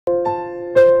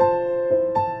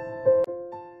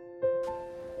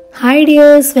Hi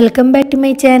dears, welcome back to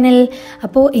my channel.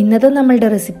 അപ്പോൾ ഇന്നത്തെ നമ്മളുടെ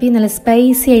റെസിപ്പി നല്ല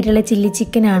സ്പൈസി ആയിട്ടുള്ള ചില്ലി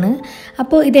ചിക്കൻ ആണ്.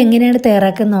 അപ്പോൾ ഇത് എങ്ങനെയാണ്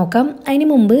തയ്യാറാക്കുന്നത് നോക്കാം. അതിന്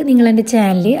മുമ്പ് നിങ്ങൾ എൻ്റെ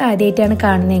ചാനൽ ആദ്യമായിട്ടാണ്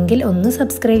കാണുന്നതെങ്കിൽ ഒന്ന്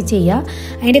സബ്സ്ക്രൈബ് ചെയ്യുക.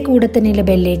 അതിൻ്റെ കൂടെ തന്നെയുള്ള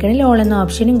ബെൽ ഐക്കണിൽ ഓൾ എന്ന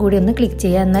ഓപ്ഷനും കൂടി ഒന്ന് ക്ലിക്ക്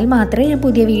ചെയ്യുക. എന്നാൽ മാത്രമേ ഞാൻ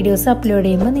പുതിയ വീഡിയോസ് അപ്ലോഡ്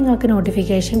ചെയ്യുമ്പോൾ നിങ്ങൾക്ക്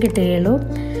നോട്ടിഫിക്കേഷൻ കിട്ടുകയുള്ളൂ.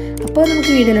 അപ്പോൾ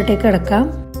നമുക്ക് വീഡിയോയിലോട്ടേക്ക് കിടക്കാം.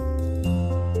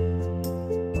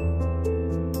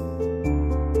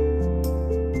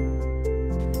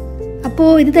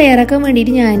 അപ്പോൾ ഇത് തയ്യാറാക്കാൻ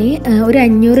വേണ്ടിയിട്ട് ഞാൻ ഒരു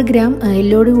 500 ഗ്രാം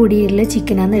എല്ലോട് കൂടിയുള്ള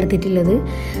ചിക്കനാണ് എടുത്തിട്ടുള്ളത്.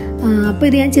 അപ്പോൾ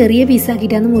ഇത് ഞാൻ ചെറിയ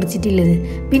പീസാക്കിയിട്ടാണ് മുറിച്ചിട്ടുള്ളത്.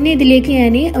 പിന്നെ ഇതിലേക്ക്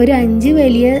ഞാൻ ഒരു 5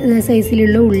 വലിയ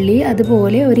സൈസിലുള്ള ഉള്ളി,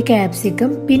 അതുപോലെ ഒരു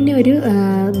ക്യാപ്സിക്കം, പിന്നെ ഒരു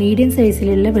മീഡിയം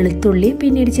സൈസിലുള്ള വെളുത്തുള്ളി,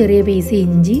 പിന്നെ ഒരു ചെറിയ പീസ്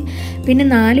ഇഞ്ചി, പിന്നെ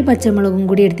 4 പച്ചമുളകും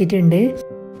കൂടി എടുത്തിട്ടുണ്ട്.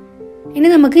 ഇനി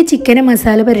നമുക്ക് ചിക്കന്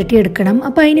മസാല പുരട്ടി എടുക്കണം.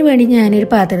 അപ്പോൾ അതിന് വേണ്ടി ഞാനൊരു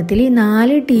പാത്രത്തിൽ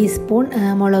 4 ടീസ്പൂൺ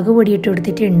മുളക് പൊടി ഇട്ട്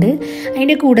കൊടുത്തിട്ടുണ്ട്.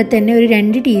 അതിൻ്റെ കൂടെ തന്നെ ഒരു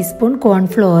 2 ടീസ്പൂൺ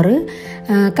കോൺഫ്ലോർ,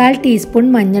 1/4 ടീസ്പൂൺ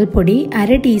മഞ്ഞൾപ്പൊടി,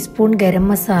 1/2 ടീസ്പൂൺ ഗരം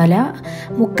മസാല,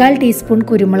 3/4 ടീസ്പൂൺ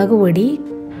കുരുമുളക് പൊടി,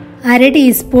 1/2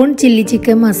 ടീസ്പൂൺ ചില്ലി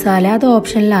ചിക്കൻ മസാല, അത്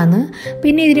ഓപ്ഷനിലാണ്.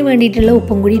 പിന്നെ ഇതിന് വേണ്ടിയിട്ടുള്ള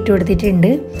ഉപ്പും കൂടി ഇട്ട്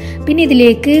കൊടുത്തിട്ടുണ്ട്. പിന്നെ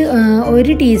ഇതിലേക്ക്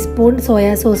 1 ടീസ്പൂൺ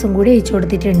സോയാ സോസും കൂടി ഒഴിച്ചു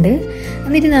കൊടുത്തിട്ടുണ്ട്.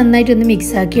 എന്നിട്ട് നന്നായിട്ടൊന്ന്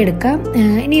മിക്സാക്കി എടുക്കാം.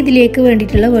 ഇനി ഇതിലേക്ക്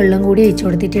വേണ്ടിയിട്ടുള്ള വെള്ളം കൂടി ഒഴിച്ചു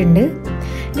കൊടുത്തിട്ടുണ്ട്.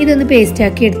 ഇതൊന്ന്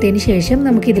പേസ്റ്റാക്കി എടുത്തതിന് ശേഷം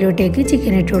നമുക്ക് ഇതിലോട്ടേക്ക്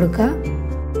ചിക്കൻ ഇട്ട് കൊടുക്കാം.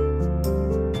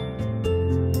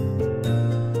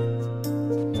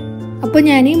 അപ്പോൾ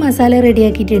ഞാൻ മസാല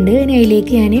റെഡിയാക്കിയിട്ടുണ്ട്. ഇനി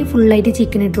അതിലേക്ക് ഞാൻ ഫുള്ളായിട്ട്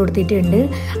ചിക്കൻ ഇട്ട് കൊടുത്തിട്ടുണ്ട്.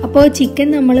 അപ്പോൾ ചിക്കൻ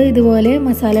നമ്മൾ ഇതുപോലെ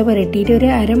മസാല പുരട്ടിയിട്ട് ഒരു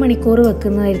അരമണിക്കൂർ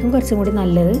വെക്കുന്നതായിരിക്കും കുറച്ചും കൂടി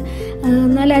നല്ലത്.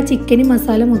 എന്നാൽ ആ ചിക്കന്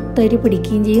മസാല മൊത്തമായിട്ട്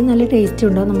പിടിക്കുകയും ചെയ്യും, നല്ല ടേസ്റ്റ്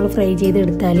ഉണ്ടാവും നമ്മൾ ഫ്രൈ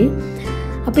ചെയ്തെടുത്താൽ.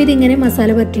 അപ്പോൾ ഇതിങ്ങനെ മസാല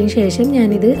പുരട്ടിയതിന് ശേഷം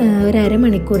ഞാനിത് ഒരു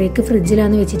അരമണിക്കൂറേക്ക്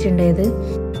ഫ്രിഡ്ജിലാണ് വെച്ചിട്ടുണ്ടായത്.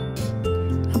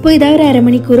 അപ്പോൾ ഇതാ ഒരു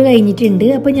അരമണിക്കൂർ കഴിഞ്ഞിട്ടുണ്ട്.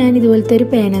 അപ്പോൾ ഞാൻ ഇതുപോലത്തെ ഒരു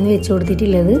പാനാണ് വെച്ച്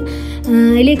കൊടുത്തിട്ടുള്ളത്.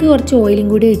 അതിലേക്ക് കുറച്ച് ഓയിലും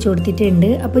കൂടി ഒഴിച്ച് കൊടുത്തിട്ടുണ്ട്.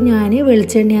 അപ്പോൾ ഞാൻ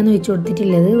വെളിച്ചെണ്ണയാണ് ഒഴിച്ച്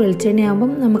കൊടുത്തിട്ടുള്ളത്.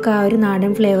 വെളിച്ചെണ്ണയാകുമ്പം നമുക്ക് ആ ഒരു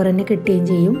നാടൻ ഫ്ലേവർ തന്നെ കിട്ടുകയും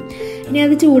ചെയ്യും. ഇനി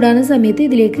അത് ചൂടാകുന്ന സമയത്ത്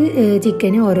ഇതിലേക്ക്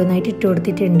ചിക്കൻ ഓരോന്നായിട്ട് ഇട്ട്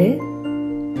കൊടുത്തിട്ടുണ്ട്.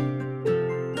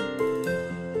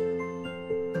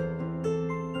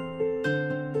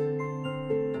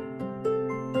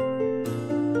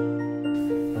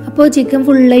 അപ്പോൾ ചിക്കൻ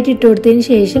ഫുള്ളായിട്ട് ഇട്ട് കൊടുത്തതിന്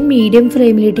ശേഷം മീഡിയം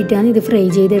ഫ്ലെയിമിലിട്ടിട്ടാണ് ഇത് ഫ്രൈ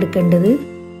ചെയ്തെടുക്കേണ്ടത്.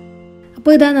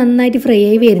 അപ്പോൾ ഇതാ നന്നായിട്ട് ഫ്രൈ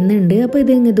ആയി വരുന്നുണ്ട്. അപ്പോൾ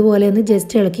ഇത് ഇതുപോലെ ഒന്ന്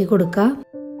ജസ്റ്റ് ഇളക്കി കൊടുക്കുക.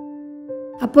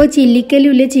 അപ്പോൾ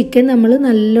ചില്ലിക്കല്ലുള്ള ചിക്കൻ നമ്മൾ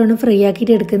നല്ലോണം ഫ്രൈ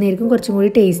ആക്കിയിട്ട് എടുക്കുന്നതായിരിക്കും കുറച്ചും കൂടി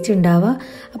ടേസ്റ്റ് ഉണ്ടാവുക.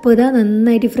 അപ്പോൾ ഇതാ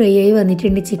നന്നായിട്ട് ഫ്രൈ ആയി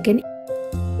വന്നിട്ടുണ്ട് ചിക്കൻ.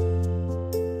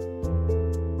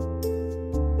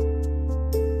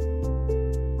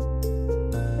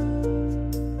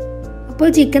 അപ്പോൾ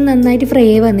ചിക്കൻ നന്നായിട്ട് ഫ്രൈ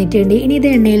ആയി വന്നിട്ടുണ്ട്. ഇനി ഇത്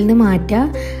എണ്ണയിൽ നിന്ന് മാറ്റാം.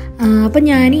 അപ്പോൾ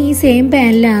ഞാൻ ഈ സെയിം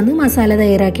പാനിലാണ് മസാല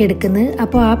തയ്യാറാക്കി എടുക്കുന്നത്.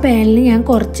 അപ്പോൾ ആ പാനിൽ ഞാൻ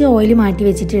കുറച്ച് ഓയിൽ മാറ്റി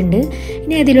വെച്ചിട്ടുണ്ട്.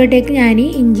 ഇനി അതിലോട്ടേക്ക് ഞാൻ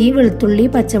ഇഞ്ചി, വെളുത്തുള്ളി,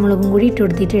 പച്ചമുളകും കൂടി ഇട്ട്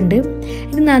കൊടുത്തിട്ടുണ്ട്.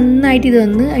 ഇത് നന്നായിട്ട്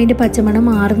ഇതൊന്ന് അതിൻ്റെ പച്ചമണം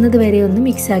മാറുന്നത് വരെ ഒന്ന്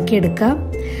മിക്സാക്കി എടുക്കാം.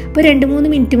 അപ്പോൾ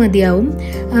 2-3 മിനിറ്റ് മതിയാവും.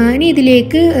 ഇനി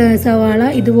ഇതിലേക്ക് സവാള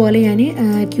ഇതുപോലെ ഞാൻ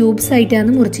ക്യൂബ്സ്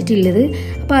ആയിട്ടാണ് മുറിച്ചിട്ടുള്ളത്.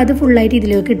 അപ്പോൾ അത് ഫുള്ളായിട്ട്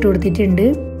ഇതിലേക്ക് ഇട്ട് കൊടുത്തിട്ടുണ്ട്.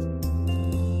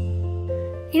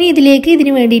 ഇനി ഇതിലേക്ക്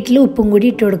ഇതിന് വേണ്ടിയിട്ടുള്ള ഉപ്പും കൂടി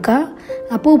ഇട്ട് കൊടുക്കുക.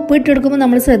 അപ്പോൾ ഉപ്പ് ഇട്ട് കൊടുക്കുമ്പോൾ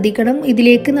നമ്മൾ ശ്രദ്ധിക്കണം,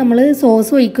 ഇതിലേക്ക് നമ്മൾ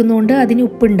സോസ് ഒഴിക്കുന്നതുകൊണ്ട് അതിന്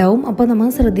ഉപ്പുണ്ടാവും. അപ്പോൾ നമ്മൾ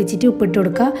ശ്രദ്ധിച്ചിട്ട് ഉപ്പിട്ട്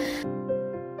കൊടുക്കുക.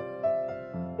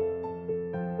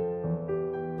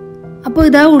 അപ്പോൾ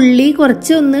ഇതാ ഉള്ളി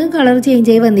കുറച്ചൊന്ന് കളർ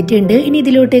ചേഞ്ച് ആയി വന്നിട്ടുണ്ട്. ഇനി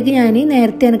ഇതിലോട്ടേക്ക് ഞാൻ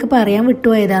നേരത്തെ എനിക്ക് പറയാൻ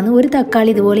വിട്ടുപോയതാണ്, ഒരു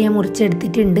തക്കാളി ഇതുപോലെ ഞാൻ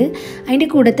മുറിച്ചെടുത്തിട്ടുണ്ട്. അതിൻ്റെ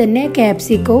കൂടെ തന്നെ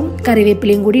ക്യാപ്സിക്കവും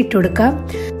കറിവേപ്പിലയും കൂടി ഇട്ട് കൊടുക്കാം.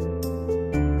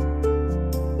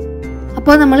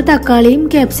 അപ്പോൾ നമ്മൾ തക്കാളിയും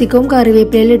ക്യാപ്സിക്കവും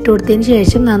കറിവേപ്പിലയും ഇട്ട് കൊടുത്തതിന്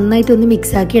ശേഷം നന്നായിട്ടൊന്ന്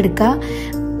മിക്സാക്കി എടുക്കുക.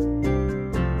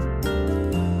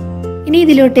 ഇനി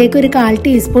ഇതിലോട്ടേക്ക് ഒരു 1/4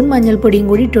 ടീസ്പൂൺ മഞ്ഞൾപ്പൊടിയും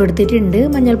കൂടി ഇട്ട് കൊടുത്തിട്ടുണ്ട്.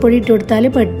 മഞ്ഞൾപ്പൊടി ഇട്ട് കൊടുത്താൽ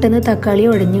പെട്ടെന്ന് തക്കാളി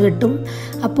ഉടഞ്ഞു കിട്ടും.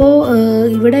 അപ്പോൾ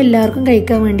ഇവിടെ എല്ലാവർക്കും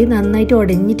കഴിക്കാൻ വേണ്ടി നന്നായിട്ട്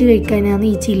ഉടഞ്ഞിട്ട് കഴിക്കാനാണ്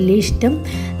ഈ ചില്ലി ഇഷ്ടം.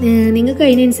 നിങ്ങൾക്ക്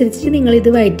അതിനനുസരിച്ചിട്ട്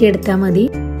നിങ്ങളിത് വഴറ്റിയെടുത്താൽ മതി.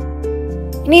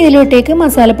 ഇനി ഇതിലോട്ടേക്ക്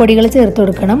മസാലപ്പൊടികൾ ചേർത്ത്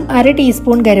കൊടുക്കണം. 1/2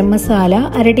 ടീസ്പൂൺ ഗരം മസാല,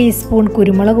 1/2 ടീസ്പൂൺ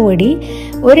കുരുമുളക് പൊടി,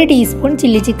 1 ടീസ്പൂൺ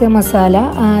ചില്ലി ചിക്കൻ മസാല.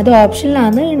 അത്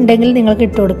ഓപ്ഷനിലാണ്, ഉണ്ടെങ്കിൽ നിങ്ങൾക്ക്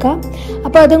ഇട്ട് കൊടുക്കാം.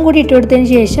 അപ്പോൾ അതും കൂടി ഇട്ട് കൊടുത്തതിന്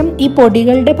ശേഷം ഈ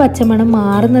പൊടികളുടെ പച്ചമണം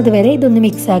മാറുന്നത് വരെ ഇതൊന്ന്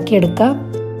മിക്സാക്കി എടുക്കാം.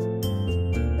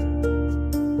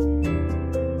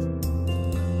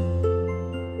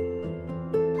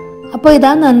 അപ്പോൾ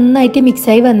ഇതാ നന്നായിട്ട്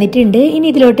മിക്സായി വന്നിട്ടുണ്ട്. ഇനി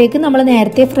ഇതിലോട്ടേക്ക് നമ്മൾ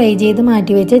നേരത്തെ ഫ്രൈ ചെയ്ത്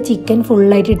മാറ്റി വെച്ച ചിക്കൻ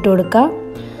ഫുള്ളായിട്ട് ഇട്ട് കൊടുക്കാം.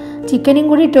 ചിക്കനും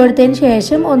കൂടി ഇട്ട് കൊടുത്തതിന്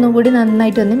ശേഷം ഒന്നും കൂടി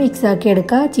നന്നായിട്ടൊന്ന് മിക്സാക്കി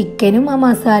എടുക്കുക. ചിക്കനും ആ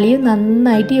മസാലയും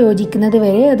നന്നായിട്ട് യോജിക്കുന്നത്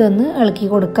വരെ അതൊന്ന് ഇളക്കി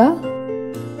കൊടുക്കുക.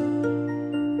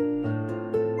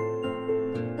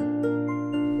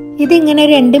 ഇതിങ്ങനെ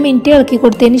 2 മിനിറ്റ് ഇളക്കി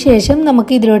കൊടുത്തതിന് ശേഷം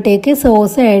നമുക്ക് ഇതിലോട്ടേക്ക്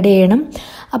സോസ് ആഡ് ചെയ്യണം.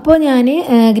 അപ്പോൾ ഞാൻ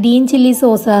ഗ്രീൻ ചില്ലി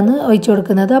സോസാണ് ഒഴിച്ചു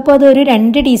കൊടുക്കുന്നത്. അപ്പോൾ അതൊരു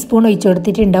 2 ടീസ്പൂൺ ഒഴിച്ചു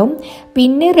കൊടുത്തിട്ടുണ്ടാവും.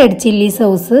 പിന്നെ റെഡ് ചില്ലി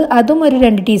സോസ് അതും ഒരു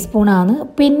 2 ടീസ്പൂണാണ്.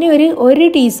 പിന്നെ ഒരു 1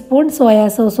 ടീസ്പൂൺ സോയാ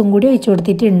സോസും കൂടി ഒഴിച്ചു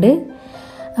കൊടുത്തിട്ടുണ്ട്.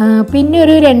 പിന്നെ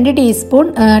ഒരു 2 ടീസ്പൂൺ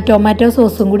ടൊമാറ്റോ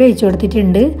സോസും കൂടി ഒഴിച്ചു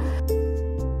കൊടുത്തിട്ടുണ്ട്.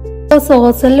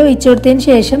 സോസെല്ലാം ഒഴിച്ചു കൊടുത്തതിന്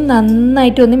ശേഷം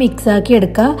നന്നായിട്ടൊന്ന് മിക്സാക്കി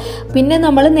എടുക്കുക. പിന്നെ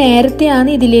നമ്മൾ നേരത്തെയാണ്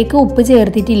ഇതിലേക്ക് ഉപ്പ്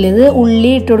ചേർത്തിട്ടുള്ളത്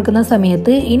ഉള്ളി ഇട്ട് കൊടുക്കുന്ന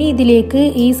സമയത്ത്. ഇനി ഇതിലേക്ക്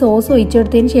ഈ സോസ് ഒഴിച്ചു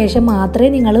കൊടുത്തതിന് ശേഷം മാത്രമേ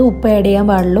നിങ്ങൾ ഉപ്പ് ആഡ് ചെയ്യാൻ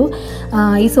പാടുള്ളൂ.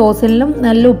 ഈ സോസിലും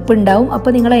നല്ല ഉപ്പുണ്ടാവും.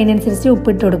 അപ്പോൾ നിങ്ങൾ അതിനനുസരിച്ച് ഉപ്പ്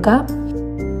ഇട്ട് കൊടുക്കുക.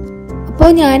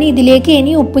 അപ്പോൾ ഞാൻ ഇതിലേക്ക്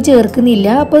ഇനി ഉപ്പ് ചേർക്കുന്നില്ല.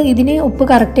 അപ്പോൾ ഇതിന് ഉപ്പ്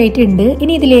കറക്റ്റായിട്ടുണ്ട്.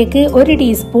 ഇനി ഇതിലേക്ക് 1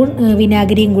 ടീസ്പൂൺ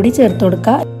വിനാഗിരിയും കൂടി ചേർത്ത്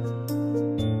കൊടുക്കുക.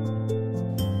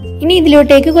 ഇനി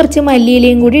ഇതിലോട്ടേക്ക് കുറച്ച്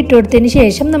മല്ലിയിലയും കൂടി ഇട്ട് കൊടുത്തതിന്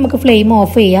ശേഷം നമുക്ക് ഫ്ലെയിം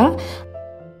ഓഫ് ചെയ്യാം.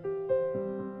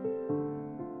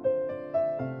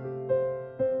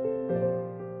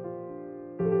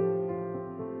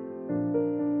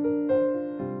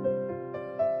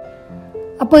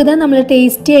 അപ്പോൾ ഇതാ നമ്മൾ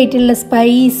ടേസ്റ്റി ആയിട്ടുള്ള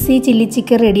സ്പൈസി ചില്ലി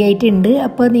ചിക്കൻ റെഡി ആയിട്ടുണ്ട്.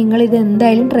 അപ്പോൾ നിങ്ങളിത്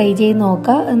എന്തായാലും ട്രൈ ചെയ്ത്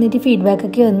നോക്കുക. എന്നിട്ട്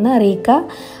ഫീഡ്ബാക്കൊക്കെ ഒന്ന് അറിയിക്കുക.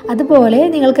 അതുപോലെ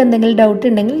നിങ്ങൾക്ക് എന്തെങ്കിലും ഡൗട്ട്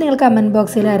ഉണ്ടെങ്കിൽ നിങ്ങൾ കമൻറ്റ്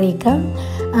ബോക്സിൽ അറിയിക്കാം.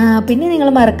 പിന്നെ നിങ്ങൾ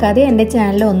മറക്കാതെ എൻ്റെ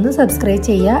ചാനൽ ഒന്ന് സബ്സ്ക്രൈബ്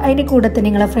ചെയ്യുക. അതിൻ്റെ കൂടെ തന്നെ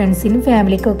നിങ്ങളെ ഫ്രണ്ട്സിനും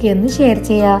ഫാമിലിക്കും ഒക്കെ ഒന്ന് ഷെയർ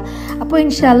ചെയ്യുക. അപ്പോൾ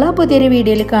ഇൻഷാല്ലാ പുതിയൊരു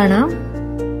വീഡിയോയിൽ കാണാം.